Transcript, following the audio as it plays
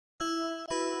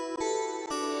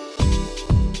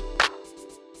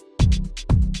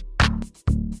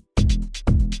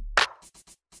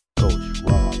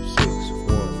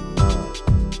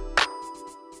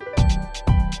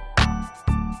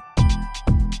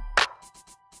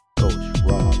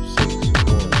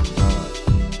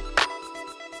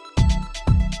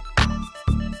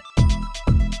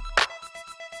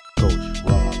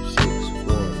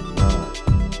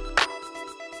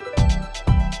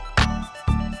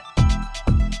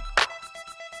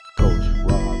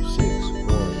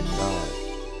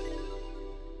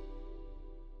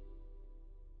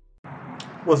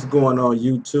What's going on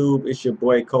YouTube? It's your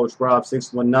boy Coach Rob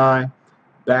 619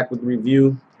 back with the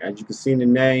review. As you can see in the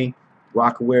name,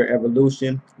 Rocawear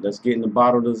Evolution. Let's get in the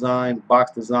bottle design,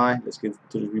 box design. Let's get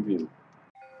to the review.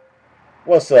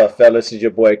 What's up, fellas? It's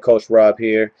your boy Coach Rob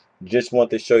here. Just want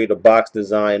to show you the box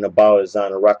design and the bottle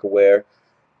design of Rocawear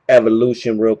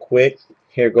Evolution real quick.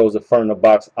 Here goes the front of the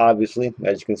box. Obviously,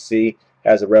 as you can see,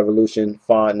 has a Revolution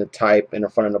font and the type in the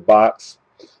front of the box.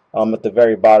 At the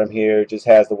very bottom here, it just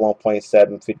has the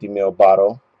 1.7 50 ml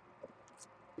bottle.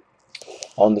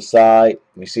 On the side,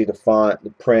 you see the font, the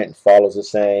print follows the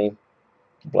same,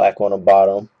 black on the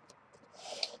bottom.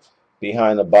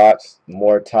 Behind the box,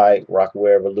 more type,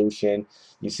 Rocawear Evolution.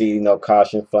 You see,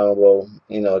 caution, flammable,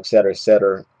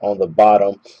 etc., on the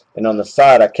bottom. And on the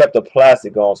side, I kept the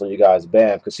plastic on so you guys,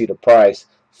 bam, could see the price,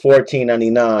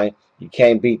 $14.99. You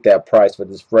can't beat that price for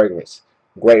this fragrance.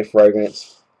 Great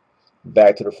fragrance.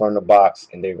 Back to the front of the box,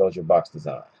 and there goes your box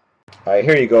design. Alright,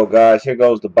 here you go, guys. Here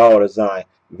goes the bottle design.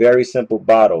 Very simple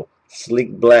bottle.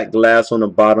 Sleek black glass on the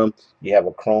bottom. You have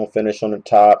a chrome finish on the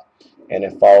top, and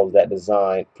it follows that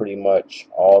design pretty much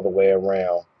all the way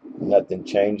around. Nothing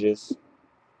changes.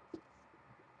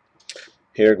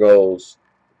 Here goes,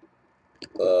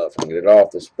 if I can get it off,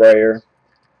 the sprayer.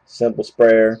 Simple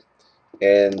sprayer.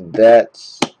 And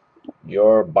that's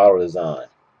your bottle design.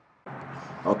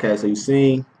 Okay, so you've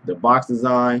seen the box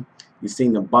design, you've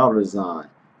seen the bottle design.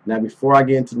 Now before I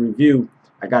get into the review,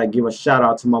 I gotta give a shout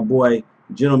out to my boy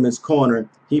Gentleman's Corner.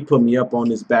 He put me up on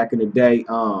this back in the day. He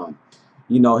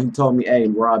told me, hey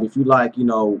Rob, if you like,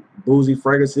 boozy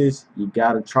fragrances, you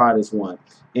gotta try this one.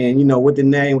 And with the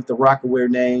name, with the Rocawear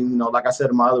name, like I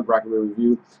said in my other Rocawear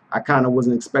review, I kind of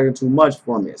wasn't expecting too much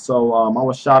from it. So I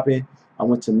was shopping, I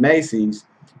went to Macy's,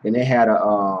 and they had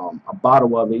a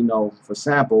bottle of it, for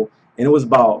sample. And it was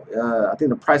about, I think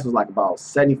the price was like about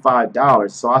 $75.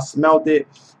 So I smelled it,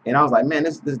 and I was like, man,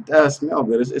 this does smell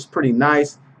good. It's pretty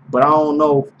nice, but I don't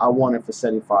know if I want it for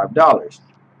 $75.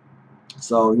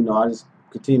 So, I just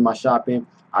continued my shopping.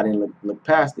 I didn't look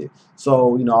past it.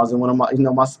 So, I was in one of my,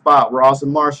 my spot, Ross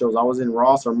and Marshalls. I was in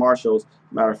Ross or Marshalls.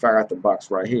 Matter of fact, I got the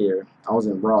box right here. I was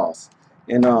in Ross.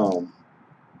 And I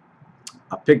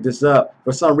picked this up.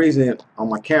 For some reason, on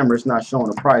my camera, it's not showing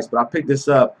the price, but I picked this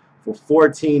up for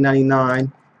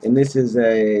 $14.99, and this is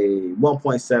a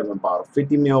 1.7 bottle,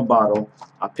 50 ml bottle.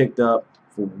 I picked up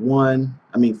for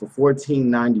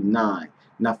 $14.99.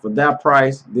 Now for that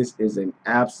price, this is an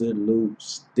absolute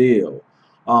steal.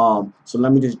 So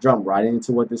let me just jump right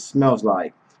into what this smells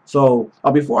like. So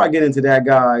before I get into that,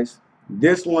 guys,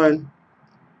 this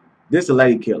is a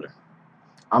lady killer.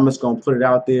 I'm just gonna put it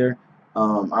out there.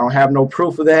 I don't have no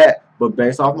proof of that, but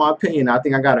based off my opinion, I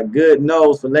think I got a good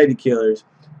nose for lady killers.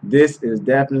 This is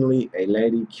definitely a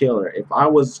lady killer. If I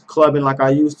was clubbing like I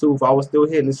used to, if I was still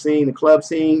hitting the club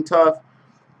scene tough,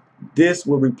 this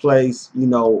would replace,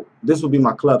 this would be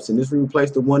my club scene. This would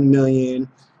replace the 1 million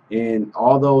and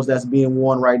all those that's being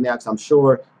worn right now, because I'm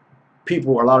sure a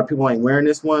lot of people ain't wearing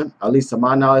this one. At least to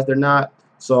my knowledge, they're not.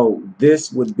 So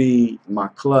this would be my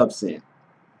club scent.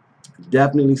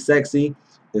 Definitely sexy.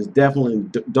 It's definitely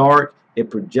dark. It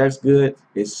projects good.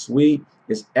 It's sweet.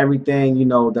 It's everything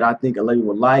that I think a lady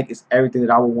would like. It's everything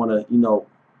that I would want to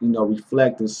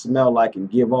reflect and smell like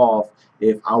and give off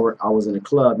if I was in a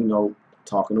club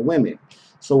talking to women.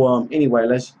 So anyway,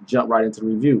 let's jump right into the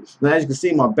review. Now as you can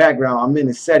see, my background, I'm in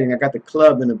the setting. I got the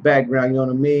club in the background. You know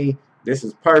what I mean? This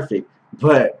is perfect.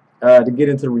 But to get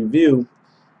into the review,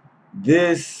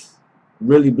 this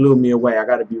really blew me away. I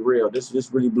gotta be real. This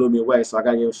really blew me away. So I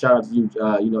gotta give a shout out to you,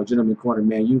 Gentleman Corner,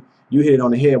 man. You hit it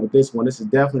on the head with this one. This is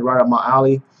definitely right up my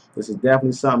alley. This is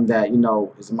definitely something that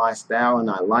is my style and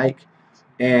I like.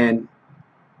 And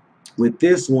with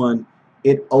this one,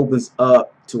 it opens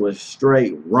up to a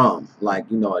straight rum, like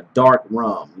a dark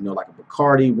rum, like a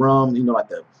Bacardi rum, like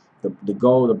the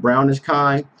gold, the brownish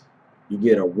kind. You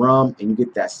get a rum and you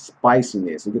get that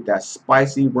spiciness. You get that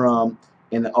spicy rum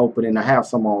in the opening. I have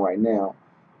some on right now.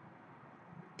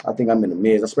 I think I'm in the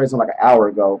mid. I sprayed some like an hour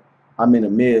ago. I'm in the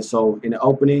mid. So in the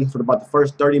opening, for about the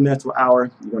first 30 minutes to an hour,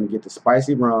 you're going to get the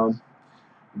spicy rum.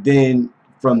 Then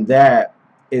from that,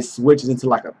 it switches into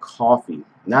like a coffee.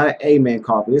 Not an A-man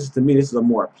coffee. To me, this is a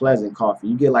more pleasant coffee.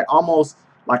 You get like almost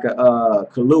like a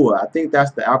Kahlua. I think that's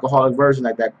the alcoholic version,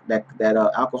 like that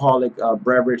alcoholic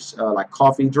beverage, like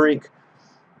coffee drink.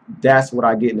 That's what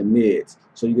I get in the mids.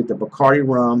 So you get the Bacardi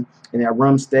rum, and that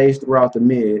rum stays throughout the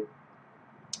mid.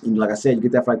 And like I said, you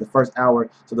get that for like the first hour.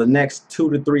 So the next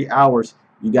 2 to 3 hours,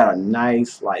 you got a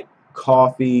nice like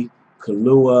coffee,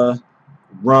 Kahlua,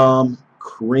 rum,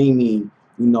 creamy,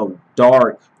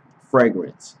 dark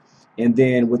fragrance. And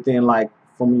then within like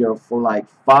for like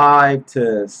 5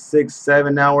 to 6,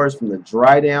 7 hours from the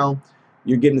dry down.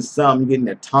 You're getting something. You're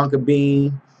getting a tonka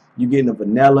bean. You're getting a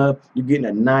vanilla. You're getting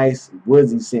a nice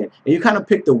woodsy scent, and you kind of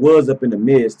pick the woods up in the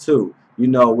mids too. You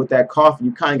know, with that coffee,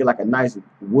 you kind of get like a nice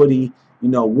woody,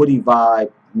 woody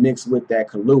vibe mixed with that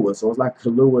Kahlua. So it's like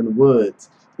Kahlua and woods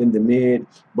in the mid,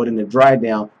 but in the dry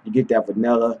down, you get that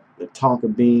vanilla, the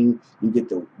tonka bean. You get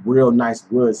the real nice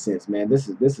wood scents, man. This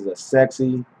is a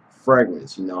sexy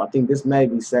fragrance. I think this may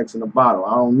be sex in a bottle.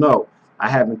 I don't know. I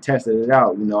haven't tested it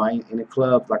out. I ain't in the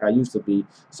clubs like I used to be.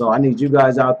 So I need you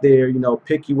guys out there,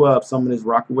 pick you up some of this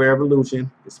Rocawear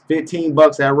Evolution. It's 15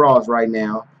 bucks at Ross right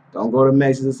now. Don't go to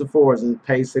Macy's or Sephora's and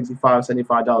pay $65,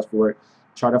 $75 for it.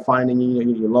 Try to find it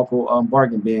in your local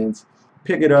bargain bins.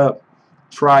 Pick it up,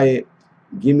 try it,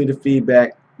 give me the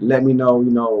feedback. Let me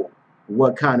know,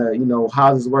 what kind of,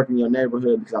 how this working in your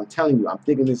neighborhood, because I'm telling you, I'm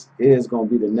thinking this is going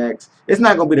to be the next. It's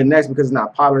not going to be the next because it's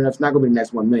not popular enough. It's not going to be the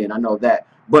next 1 million. I know that.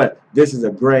 But this is a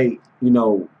great,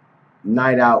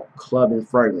 night out clubbing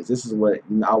fragrance. This is what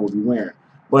I will be wearing.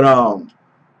 But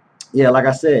yeah, like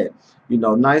I said,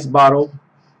 nice bottle,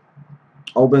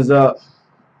 opens up,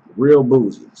 real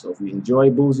boozy. So if you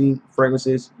enjoy boozy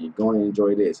fragrances, you're going to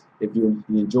enjoy this. If you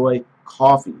enjoy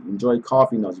coffee,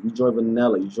 notes, if you enjoy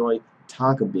vanilla, you enjoy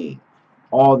tonka bean,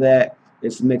 all that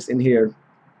is mixed in here.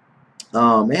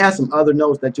 It has some other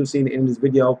notes that you'll see in this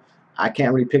video. I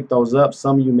can't really pick those up.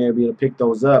 Some of you may be able to pick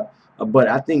those up, but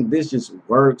I think this just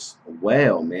works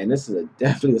well, man. This is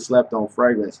definitely a slept-on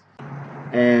fragrance.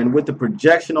 And with the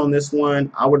projection on this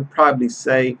one, I would probably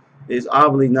say it's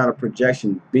obviously not a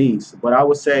projection beast, but I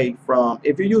would say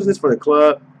if you're using this for the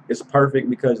club, it's perfect,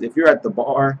 because if you're at the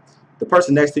bar, the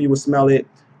person next to you will smell it.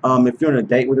 If you're on a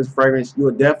date with this fragrance, you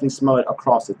will definitely smell it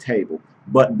across the table.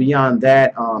 But beyond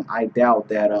that, I doubt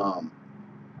that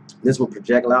this will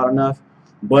project loud enough.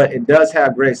 But it does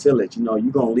have great silage. You're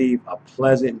going to leave a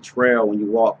pleasant trail when you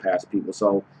walk past people.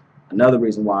 So another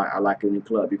reason why I like it in the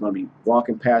club. You're going to be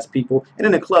walking past people. And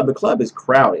in the club is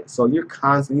crowded. So you're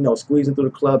constantly, squeezing through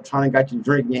the club, trying to get your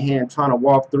drink in your hand, trying to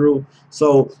walk through.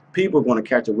 So people are going to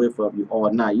catch a whiff of you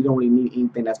all night. You don't really need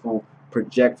anything that's going to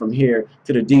project from here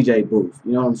to the DJ booth.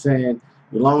 You know what I'm saying?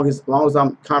 As long as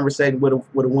I'm conversating with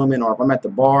a woman, or if I'm at the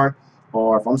bar,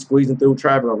 or if I'm squeezing through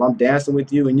traffic, or if I'm dancing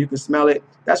with you and you can smell it,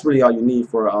 that's really all you need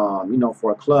for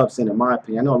for a club scent, in my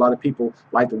opinion. I know a lot of people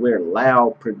like to wear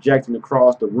loud, projecting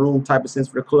across the room type of scents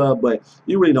for the club, but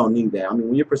you really don't need that. I mean,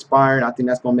 when you're perspiring, I think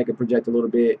that's going to make it project a little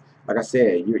bit. Like I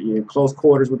said, you're in close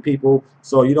quarters with people,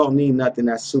 so you don't need nothing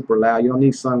that's super loud. You don't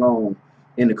need sung on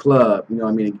in the club, what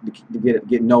I mean, to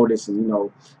get noticed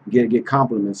and, get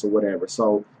compliments or whatever.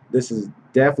 So this is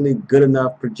definitely good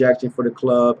enough projection for the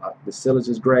club. The silage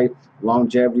is great.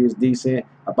 Longevity is decent,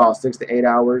 about 6 to 8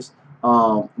 hours.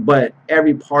 But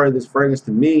every part of this fragrance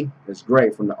to me is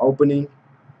great, from the opening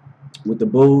with the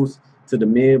booze, to the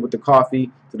mid with the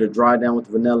coffee, to the dry down with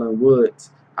the vanilla and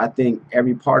woods. I think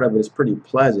every part of it is pretty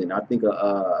pleasant. I think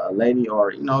a lady,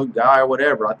 or guy or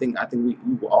whatever, I think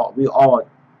we all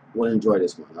will enjoy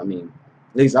this one. I mean,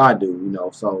 at least I do.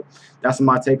 So that's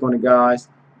my take on it, guys.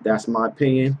 That's my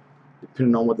opinion.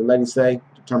 Depending on what the ladies say,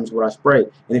 determines what I spray.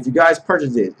 And if you guys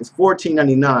purchase it, it's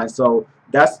 $14.99. So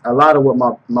that's a lot of what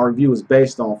my review is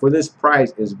based on. For this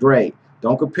price, is great.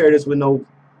 Don't compare this with no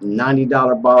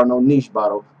 $90 bottle, no niche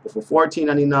bottle. But for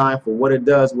 $14.99, for what it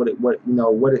does, what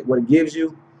it gives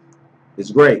you,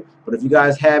 it's great. But if you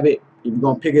guys have it, if you're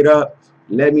gonna pick it up,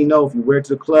 let me know. If you wear it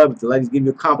to the club, if the ladies give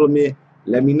you a compliment,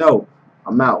 let me know.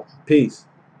 I'm out. Peace.